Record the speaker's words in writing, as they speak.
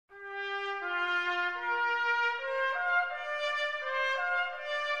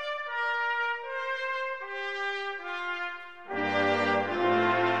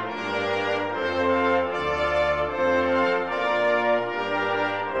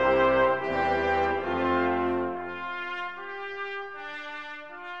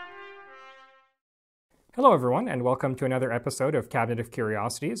Hello everyone, and welcome to another episode of Cabinet of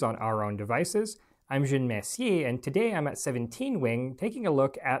Curiosities on Our Own Devices. I'm Jean Messier, and today I'm at 17 Wing taking a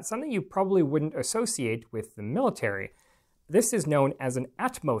look at something you probably wouldn't associate with the military. This is known as an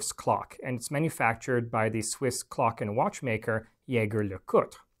Atmos Clock, and it's manufactured by the Swiss clock and watchmaker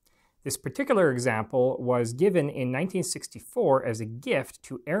Jeager-Lecoutre. This particular example was given in 1964 as a gift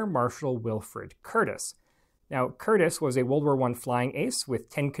to Air Marshal Wilfred Curtis. Now, Curtis was a World War I flying ace with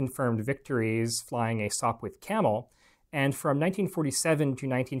 10 confirmed victories flying a Sopwith Camel, and from 1947 to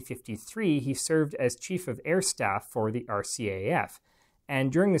 1953, he served as Chief of Air Staff for the RCAF.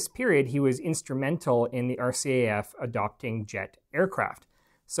 And during this period, he was instrumental in the RCAF adopting jet aircraft.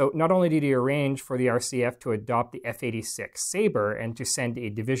 So not only did he arrange for the RCAF to adopt the F-86 Sabre and to send a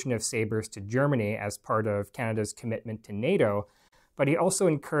division of Sabres to Germany as part of Canada's commitment to NATO, but he also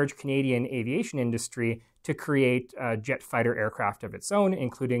encouraged Canadian aviation industry to create jet fighter aircraft of its own,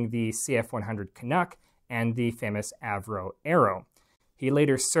 including the CF-100 Canuck and the famous Avro Arrow. He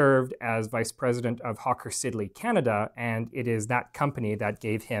later served as Vice President of Hawker Siddeley Canada, and it is that company that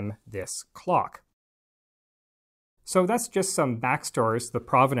gave him this clock. So that's just some backstories to the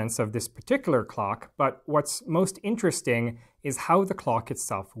provenance of this particular clock, but what's most interesting is how the clock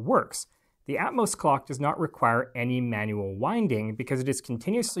itself works. The Atmos clock does not require any manual winding because it is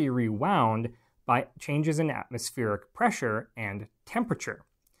continuously rewound by changes in atmospheric pressure and temperature.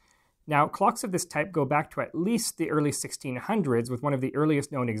 Now, clocks of this type go back to at least the early 1600s, with one of the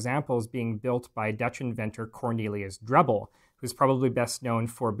earliest known examples being built by Dutch inventor Cornelius Drebbel, who's probably best known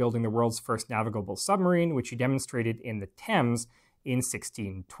for building the world's first navigable submarine, which he demonstrated in the Thames in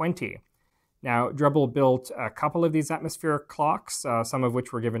 1620. Now, Drebbel built a couple of these atmospheric clocks, some of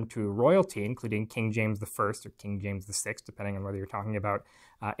which were given to royalty, including King James I or King James VI, depending on whether you're talking about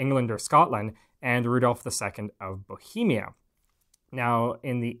England or Scotland, and Rudolph II of Bohemia. Now,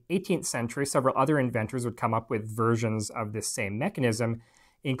 in the 18th century, several other inventors would come up with versions of this same mechanism,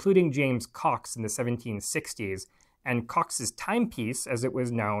 including James Cox in the 1760s. And Cox's timepiece, as it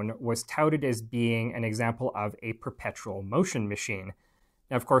was known, was touted as being an example of a perpetual motion machine.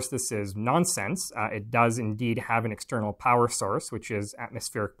 Now, of course, this is nonsense. It does indeed have an external power source, which is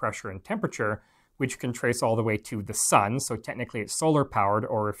atmospheric pressure and temperature, which can trace all the way to the sun. So technically it's solar powered,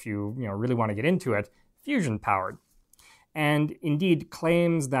 or if you really want to get into it, fusion powered. And indeed,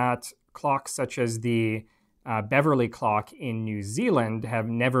 claims that clocks such as the Beverley clock in New Zealand have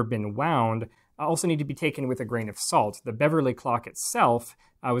never been wound also need to be taken with a grain of salt. The Beverley clock itself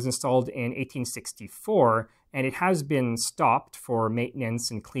was installed in 1864, and it has been stopped for maintenance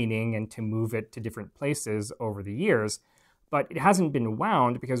and cleaning and to move it to different places over the years. But it hasn't been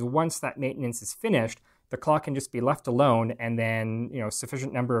wound because once that maintenance is finished, the clock can just be left alone, and then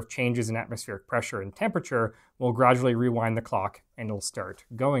sufficient number of changes in atmospheric pressure and temperature will gradually rewind the clock and it'll start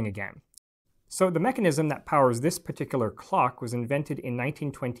going again. So the mechanism that powers this particular clock was invented in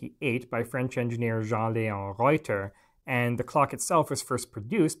 1928 by French engineer Jean-Léon Reuter, and the clock itself was first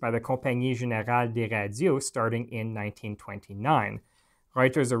produced by the Compagnie Générale des Radios starting in 1929.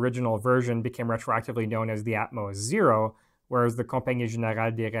 Reuter's original version became retroactively known as the Atmos Zero, whereas the Compagnie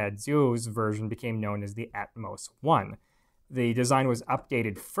Générale des Radios version became known as the Atmos One. The design was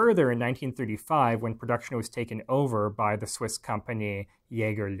updated further in 1935 when production was taken over by the Swiss company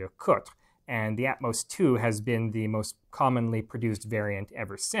Jeager-Lecoutre, and the Atmos 2 has been the most commonly produced variant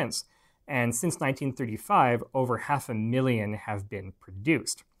ever since. And since 1935, over 500,000 have been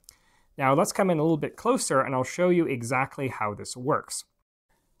produced. Now let's come in a little bit closer and I'll show you exactly how this works.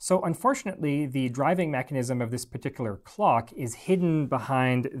 So unfortunately, the driving mechanism of this particular clock is hidden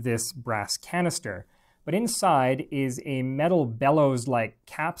behind this brass canister, but inside is a metal bellows-like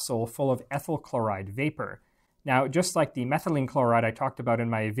capsule full of ethyl chloride vapor. Now, just like the methylene chloride I talked about in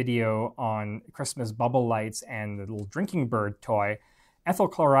my video on Christmas bubble lights and the little drinking bird toy, ethyl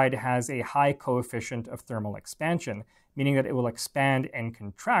chloride has a high coefficient of thermal expansion, meaning that it will expand and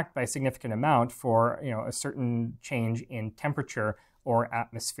contract by a significant amount for a certain change in temperature or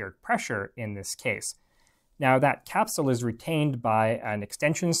atmospheric pressure in this case. Now, that capsule is retained by an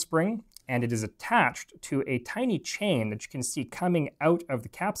extension spring, and it is attached to a tiny chain that you can see coming out of the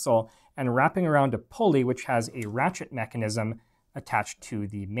capsule and wrapping around a pulley which has a ratchet mechanism attached to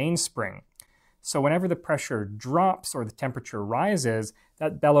the mainspring. So whenever the pressure drops or the temperature rises,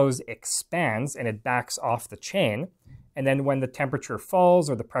 that bellows expands and it backs off the chain. And then when the temperature falls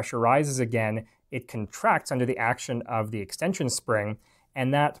or the pressure rises again, it contracts under the action of the extension spring,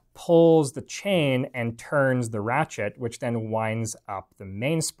 and that pulls the chain and turns the ratchet, which then winds up the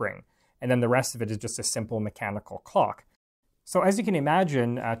mainspring. And then the rest of it is just a simple mechanical clock. So as you can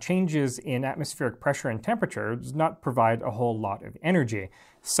imagine, changes in atmospheric pressure and temperature does not provide a whole lot of energy.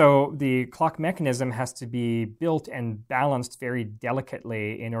 So the clock mechanism has to be built and balanced very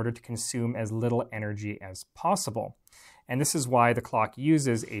delicately in order to consume as little energy as possible. And this is why the clock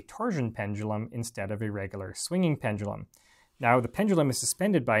uses a torsion pendulum instead of a regular swinging pendulum. Now, the pendulum is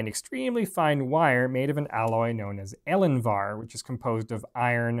suspended by an extremely fine wire made of an alloy known as Elenvar, which is composed of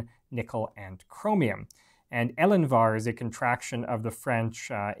iron, nickel, and chromium. And Elenvar is a contraction of the French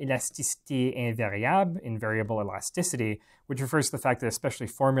élasticité invariable, invariable elasticity, which refers to the fact that it's specially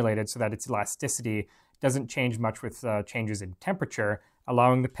formulated so that its elasticity doesn't change much with changes in temperature,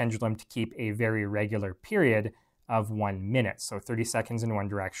 allowing the pendulum to keep a very regular period of 1 minute, so 30 seconds in one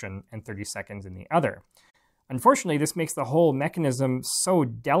direction and 30 seconds in the other. Unfortunately, this makes the whole mechanism so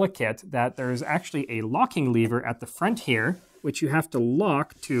delicate that there's actually a locking lever at the front here, which you have to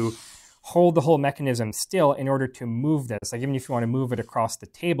lock to hold the whole mechanism still in order to move this. Like even if you want to move it across the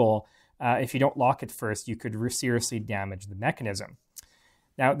table, if you don't lock it first, you could seriously damage the mechanism.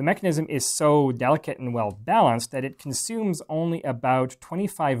 Now, the mechanism is so delicate and well balanced that it consumes only about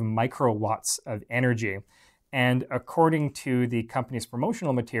 25 microwatts of energy. And according to the company's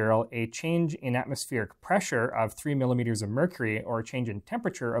promotional material, a change in atmospheric pressure of 3 millimeters of mercury or a change in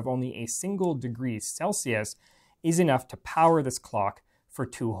temperature of only a single degree Celsius is enough to power this clock for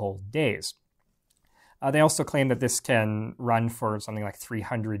 2 whole days. They also claim that this can run for something like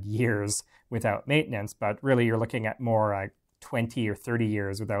 300 years without maintenance, but really you're looking at more like 20 or 30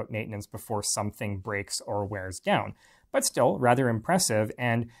 years without maintenance before something breaks or wears down. But still rather impressive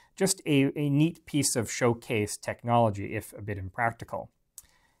and just a neat piece of showcase technology, if a bit impractical.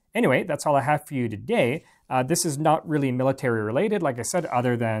 Anyway, that's all I have for you today. This is not really military related, like I said,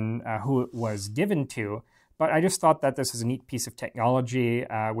 other than who it was given to. But I just thought that this is a neat piece of technology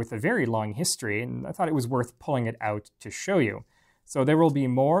with a very long history, and I thought it was worth pulling it out to show you. So there will be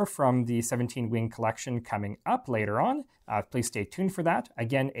more from the 17-wing collection coming up later on. Please stay tuned for that.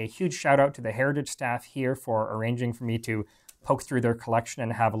 Again, a huge shout out to the Heritage staff here for arranging for me to poke through their collection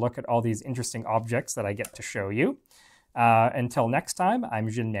and have a look at all these interesting objects that I get to show you. Until next time, I'm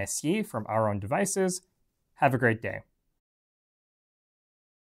Jean Messier from Our Own Devices. Have a great day.